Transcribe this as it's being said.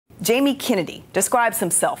Jamie Kennedy describes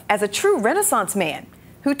himself as a true Renaissance man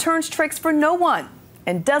who turns tricks for no one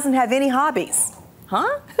and doesn't have any hobbies.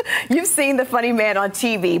 Huh? You've seen the funny man on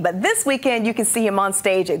TV, but this weekend you can see him on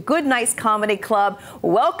stage at Good Nights Comedy Club.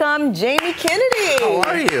 Welcome, Jamie Kennedy. How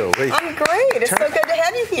are you? I'm great. It's so good to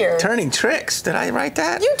have you here. Turning tricks. Did I write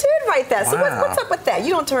that? You did write that. Wow. So what's up with that?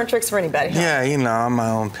 You don't turn tricks for anybody, huh? Yeah, you know, I'm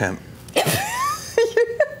my own pimp.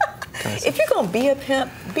 If you're going to be a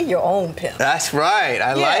pimp, be your own pimp. That's right.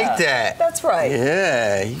 I like that. That's right.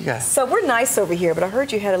 Yeah. You got. So we're nice over here, but I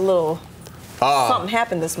heard you had a little something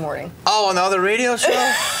happened this morning. Oh, another radio show?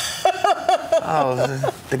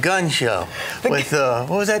 The gun show. With, what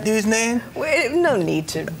was that dude's name? No need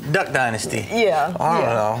to. Duck Dynasty. Yeah. I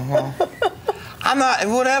don't know. Well, I'm not,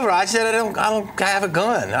 whatever. I said I don't have a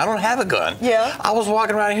gun. I don't have a gun. Yeah. I was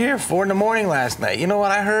walking around here 4 in the morning last night. You know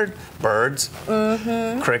what I heard? Birds.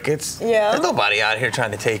 Mm-hmm. Crickets. Yeah. There's nobody out here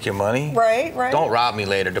trying to take your money. Right, right. Don't rob me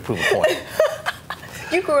later to prove a point.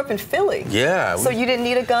 You grew up in Philly. Yeah. So you didn't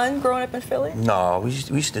need a gun growing up in Philly? No, we used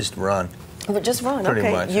to just run. Just run, Pretty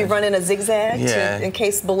okay. much. You run in a zigzag in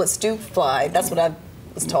case bullets do fly. That's what I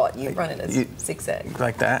was taught. You run in a zigzag.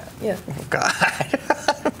 Like that? Yeah. Oh, God.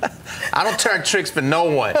 I don't turn tricks for no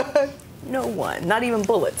one. No one, not even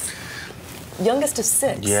bullets. Youngest of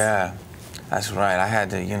 6. Yeah, that's right. I had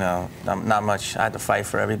to, you know, not much. I had to fight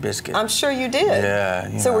for every biscuit. I'm sure you did.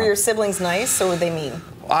 Yeah. So were your siblings nice, or were they mean?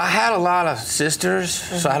 I had a lot of sisters,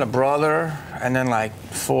 so I had a brother, and then like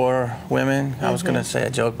 4 women. I was gonna say a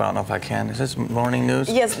joke, but I don't know if I can. Is this morning news?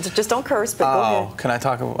 Yes, just don't curse, but go ahead. Can I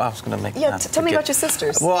talk about, I was gonna make tell me about your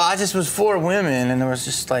sisters. Well, I just was 4 women, and there was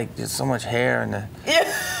just like so much hair in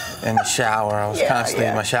the shower. I was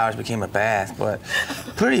constantly, my showers became a bath, but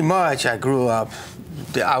pretty much I grew up,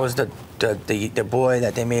 I was the boy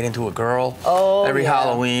that they made into a girl. Every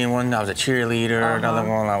Halloween one, I was a cheerleader. Another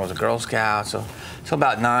one, I was a Girl Scout. So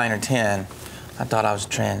about 9 or 10, I thought I was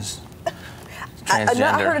transgender.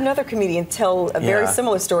 I heard another comedian tell a very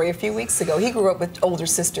similar story a few weeks ago. He grew up with older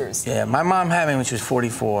sisters. Yeah, my mom had me when she was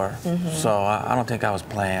 44, so I don't think I was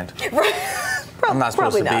planned. I'm not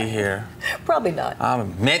supposed to be here. Probably not.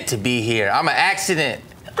 I'm meant to be here. I'm an accident.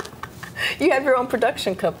 You have your own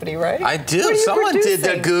production company, right? I do. Someone did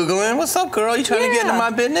the Googling. What's up, girl? You trying to get into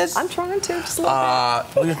my business? I'm trying to, just a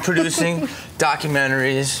little bit. We're producing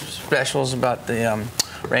documentaries, specials about the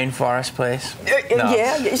rainforest place.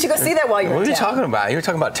 Yeah, you should go see that while you're in town. What are you talking about? You were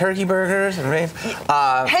talking about turkey burgers and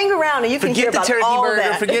hang around and you can hear about Forget the turkey burger.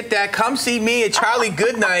 that. Forget that. Come see me at Charlie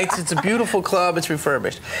Goodnights. It's a beautiful club. It's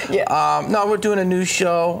refurbished. Yeah. No, we're doing a new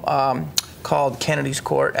show called Kennedy's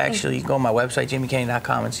Court. Actually, you can go on my website,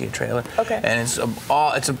 jamiekennedy.com, and see a trailer. Okay. And it's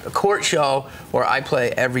a court show where I play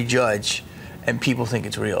every judge, and people think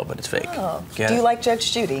it's real, but it's fake. Oh. Do you like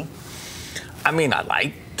Judge Judy? I mean, I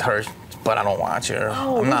like her, but I don't watch her.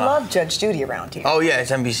 Oh, we love Judge Judy around here. Oh, yeah, it's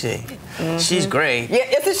NBC. She's great. Yeah,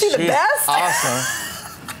 isn't she the best?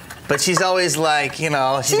 Awesome. But she's always like, you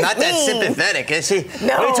know, she's not that sympathetic, is she?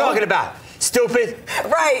 No. What are you talking about? Stupid.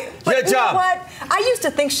 Right. But Good you job. know what? I used to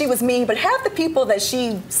think she was mean, but half the people that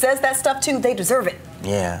she says that stuff to, they deserve it.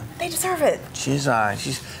 Yeah. They deserve it. She's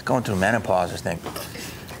going through menopause, I think.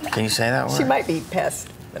 Can you say that word? She might be past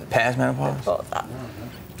menopause.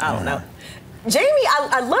 I don't know. Jamie,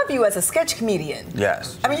 I love you as a sketch comedian.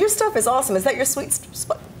 Yes. I mean, your stuff is awesome. Is that your sweet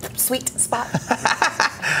spot?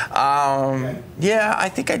 Yeah, I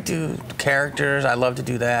think I do characters. I love to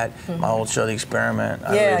do that. My old show, The Experiment.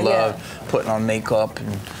 I really love putting on makeup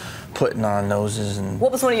and putting on noses. And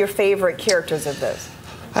what was one of your favorite characters of this?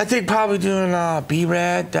 I think probably doing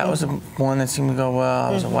B-Rad. That was the one that seemed to go well.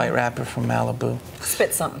 I was a white rapper from Malibu.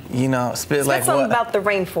 Spit something. You know, spit like something what? about the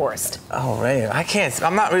rainforest. Oh, right. I can't.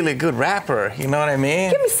 I'm not really a good rapper. You know what I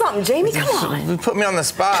mean? Give me something, Jamie. Come on. You put me on the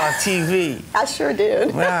spot on TV. I sure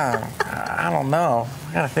did. Wow. I don't know.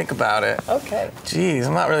 I gotta think about it. Okay. Jeez,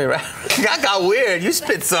 I'm not really a rapper. I got weird. You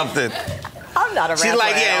spit something. I'm not a rapper. She's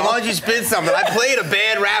like, yeah, why don't you spit something? I played a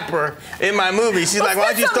bad rapper in my movie. She's like,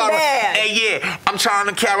 why don't you start with, hey, yeah, I'm trying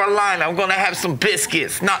to Carolina. I'm gonna have some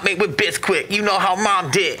biscuits, not made with Bisquick. You know how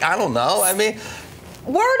mom did. I don't know. I mean,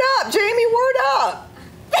 word up, Jamie. Word up.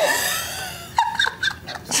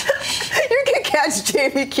 You can catch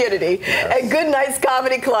Jamie Kennedy at Good Nights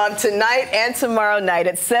Comedy Club tonight and tomorrow night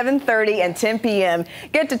at 7:30 and 10 p.m.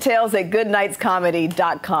 Get details at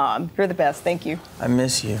goodnightscomedy.com. You're the best. Thank you. I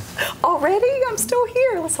miss you. Already? I'm still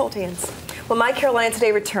here. Let's hold hands. When My Carolina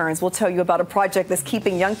Today returns, we'll tell you about a project that's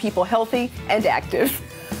keeping young people healthy and active.